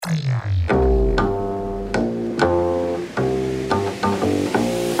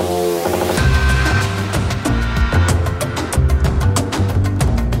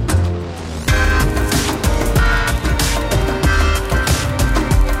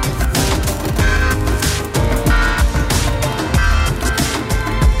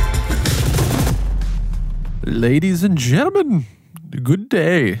Ladies and gentlemen, good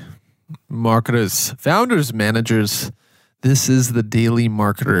day. Marketers, founders, managers, this is the Daily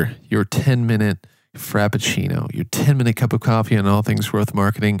Marketer, your 10-minute frappuccino, your 10-minute cup of coffee on all things growth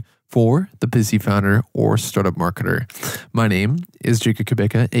marketing for the busy founder or startup marketer. My name is Jacob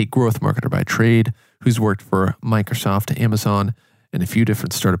Kubicka, a growth marketer by trade who's worked for Microsoft, Amazon, and a few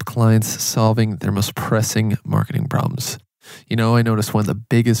different startup clients solving their most pressing marketing problems. You know, I noticed one of the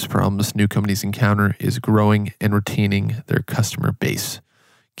biggest problems new companies encounter is growing and retaining their customer base.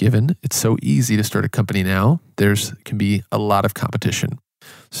 Given it's so easy to start a company now, there can be a lot of competition.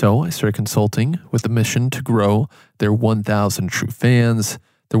 So I started consulting with the mission to grow their 1,000 true fans,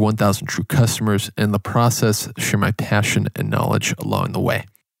 their 1,000 true customers, and in the process, share my passion and knowledge along the way.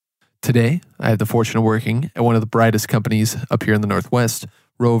 Today, I have the fortune of working at one of the brightest companies up here in the Northwest,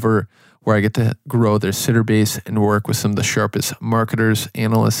 Rover, where I get to grow their sitter base and work with some of the sharpest marketers,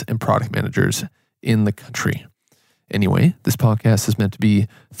 analysts, and product managers in the country. Anyway, this podcast is meant to be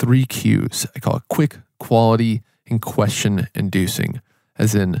 3 Qs. I call it quick, quality, and question-inducing.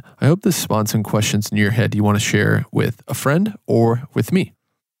 As in, I hope this spawns some questions in your head you want to share with a friend or with me.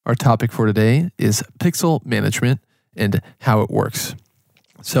 Our topic for today is pixel management and how it works.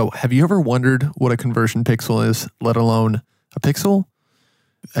 So, have you ever wondered what a conversion pixel is, let alone a pixel?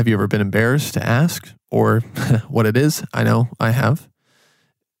 Have you ever been embarrassed to ask or what it is? I know I have.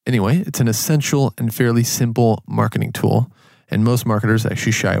 Anyway, it's an essential and fairly simple marketing tool, and most marketers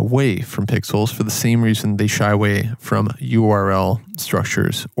actually shy away from pixels for the same reason they shy away from URL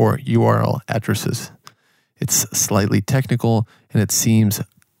structures or URL addresses. It's slightly technical and it seems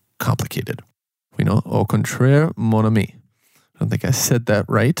complicated. We know au contraire, mon ami. I don't think I said that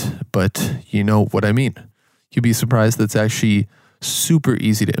right, but you know what I mean. You'd be surprised that it's actually super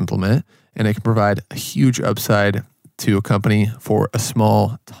easy to implement, and it can provide a huge upside to a company for a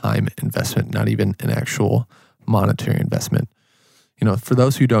small time investment, not even an actual monetary investment. You know, for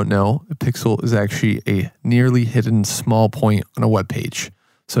those who don't know, a pixel is actually a nearly hidden small point on a web page.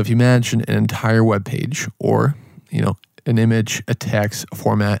 So if you imagine an entire web page or, an image, a text, a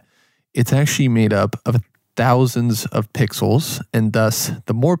format, it's actually made up of thousands of pixels, and thus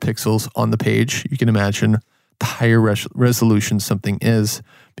the more pixels on the page, you can imagine the higher resolution something is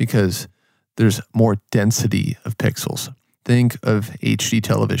because there's more density of pixels. Think of HD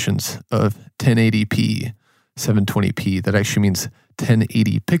televisions of 1080p, 720p. That actually means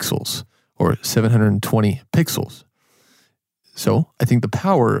 1080 pixels or 720 pixels. So I think the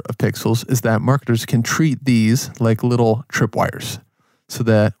power of pixels is that marketers can treat these like little tripwires so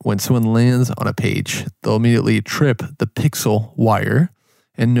that when someone lands on a page, they'll immediately trip the pixel wire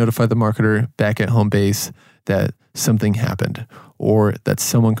and notify the marketer back at home base that something happened or that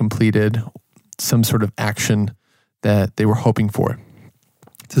someone completed some sort of action that they were hoping for.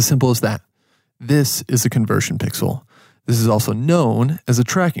 It's as simple as that. This is a conversion pixel. This is also known as a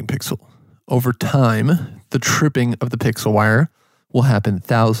tracking pixel. Over time, the tripping of the pixel wire will happen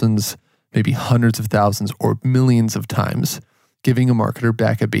thousands, maybe hundreds of thousands or millions of times, giving a marketer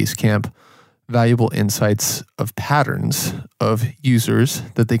back at Basecamp valuable insights of patterns of users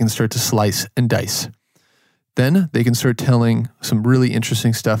that they can start to slice and dice. Then they can start telling some really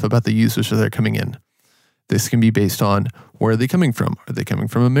interesting stuff about the users that are coming in. This can be based on where are they coming from? Are they coming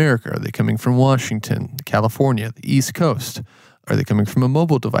from America? Are they coming from Washington, California, the East Coast? Are they coming from a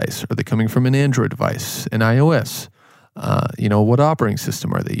mobile device? Are they coming from an Android device, an iOS? What operating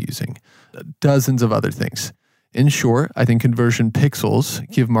system are they using? Dozens of other things. In short, I think conversion pixels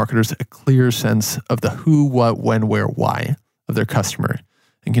give marketers a clear sense of the who, what, when, where, why of their customer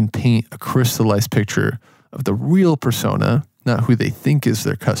and can paint a crystallized picture of the real persona, not who they think is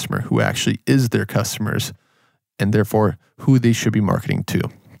their customer, who actually is their customers, and therefore who they should be marketing to.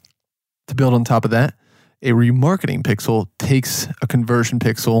 To build on top of that, a remarketing pixel takes a conversion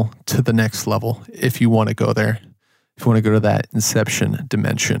pixel to the next level if you want to go there, if you want to go to that inception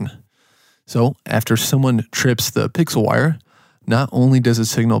dimension. So after someone trips the pixel wire, not only does it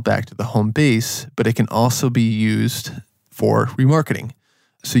signal back to the home base, but it can also be used for remarketing.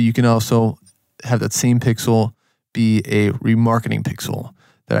 So you can also have that same pixel be a remarketing pixel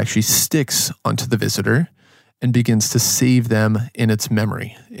that actually sticks onto the visitor and begins to save them in its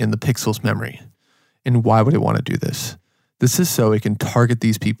memory, in the pixel's memory. And why would it want to do this? This is so it can target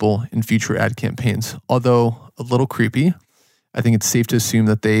these people in future ad campaigns. Although a little creepy, I think it's safe to assume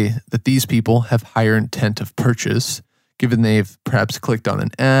that these people have higher intent of purchase, given they've perhaps clicked on an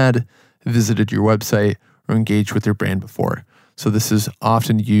ad, visited your website, or engaged with your brand before. So this is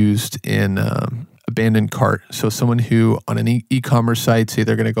often used in abandoned cart. So someone who on an e-commerce site, say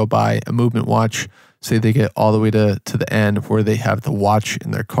they're going to go buy a movement watch, say they get all the way to the end where they have the watch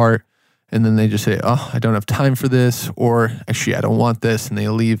in their cart, and then they just say, oh, I don't have time for this, or actually I don't want this, and they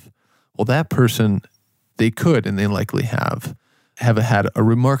leave. Well, that person, they could, and they likely have had a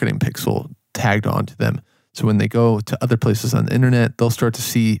remarketing pixel tagged onto them. So when they go to other places on the internet, they'll start to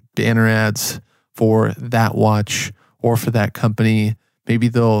see banner ads for that watch or for that company. Maybe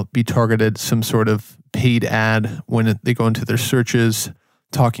they'll be targeted some sort of paid ad when they go into their searches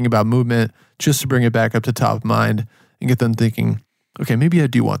talking about movement, just to bring it back up to top of mind and get them thinking, okay, maybe I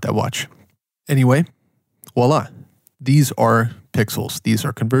do want that watch. Anyway, voila. These are pixels. These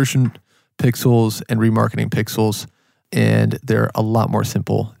are conversion pixels and remarketing pixels, and they're a lot more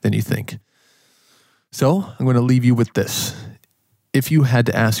simple than you think. So I'm going to leave you with this. If you had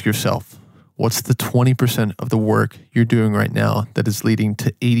to ask yourself, what's the 20% of the work you're doing right now that is leading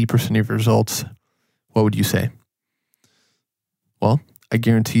to 80% of your results, what would you say? Well, I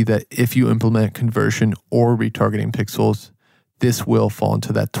guarantee that if you implement conversion or retargeting pixels, this will fall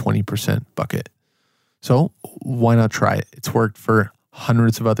into that 20% bucket. So why not try it? It's worked for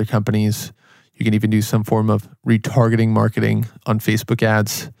hundreds of other companies. You can even do some form of retargeting marketing on Facebook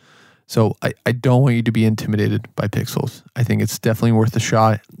ads. So I don't want you to be intimidated by pixels. I think it's definitely worth a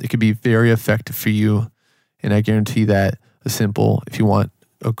shot. It could be very effective for you. And I guarantee that if you want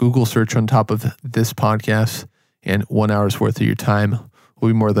a Google search on top of this podcast and 1 hour's worth of your time will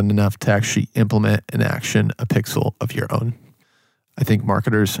be more than enough to actually implement and action a pixel of your own. I think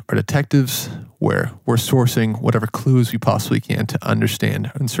marketers are detectives where we're sourcing whatever clues we possibly can to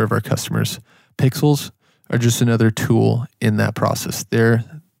understand and serve our customers. Pixels are just another tool in that process. They're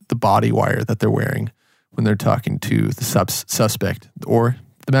the body wire that they're wearing when they're talking to the suspect, or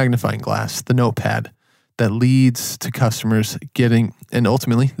the magnifying glass, the notepad that leads to customers getting, and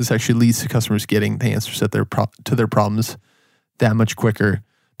ultimately this actually leads to customers getting the answers to their problems that much quicker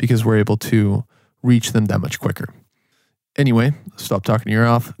because we're able to reach them that much quicker. Anyway, stop talking your ear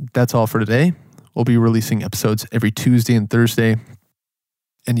off. That's all for today. We'll be releasing episodes every Tuesday and Thursday.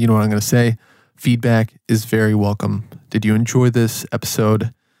 And you know what I'm going to say? Feedback is very welcome. Did you enjoy this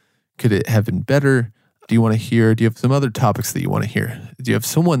episode? Could it have been better? Do you have some other topics that you want to hear? Do you have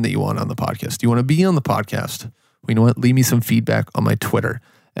someone that you want on the podcast? Do you want to be on the podcast? Well, you know what? Leave me some feedback on my Twitter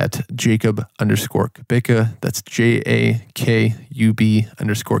at Jacob_Kubicka. That's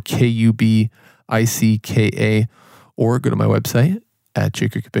JAKUB_KUBICKA. Or go to my website at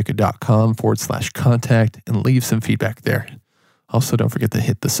jacobkubicka.com/contact and leave some feedback there. Also, don't forget to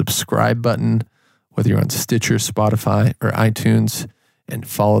hit the subscribe button, whether you're on Stitcher, Spotify, or iTunes, and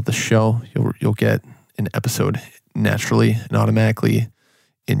follow the show. You'll get an episode naturally and automatically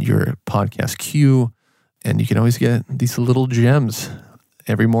in your podcast queue. And you can always get these little gems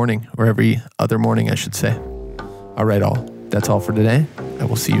every morning, or every other morning, I should say. All right, that's all for today. I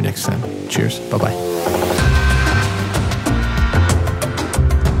will see you next time. Cheers. Bye-bye.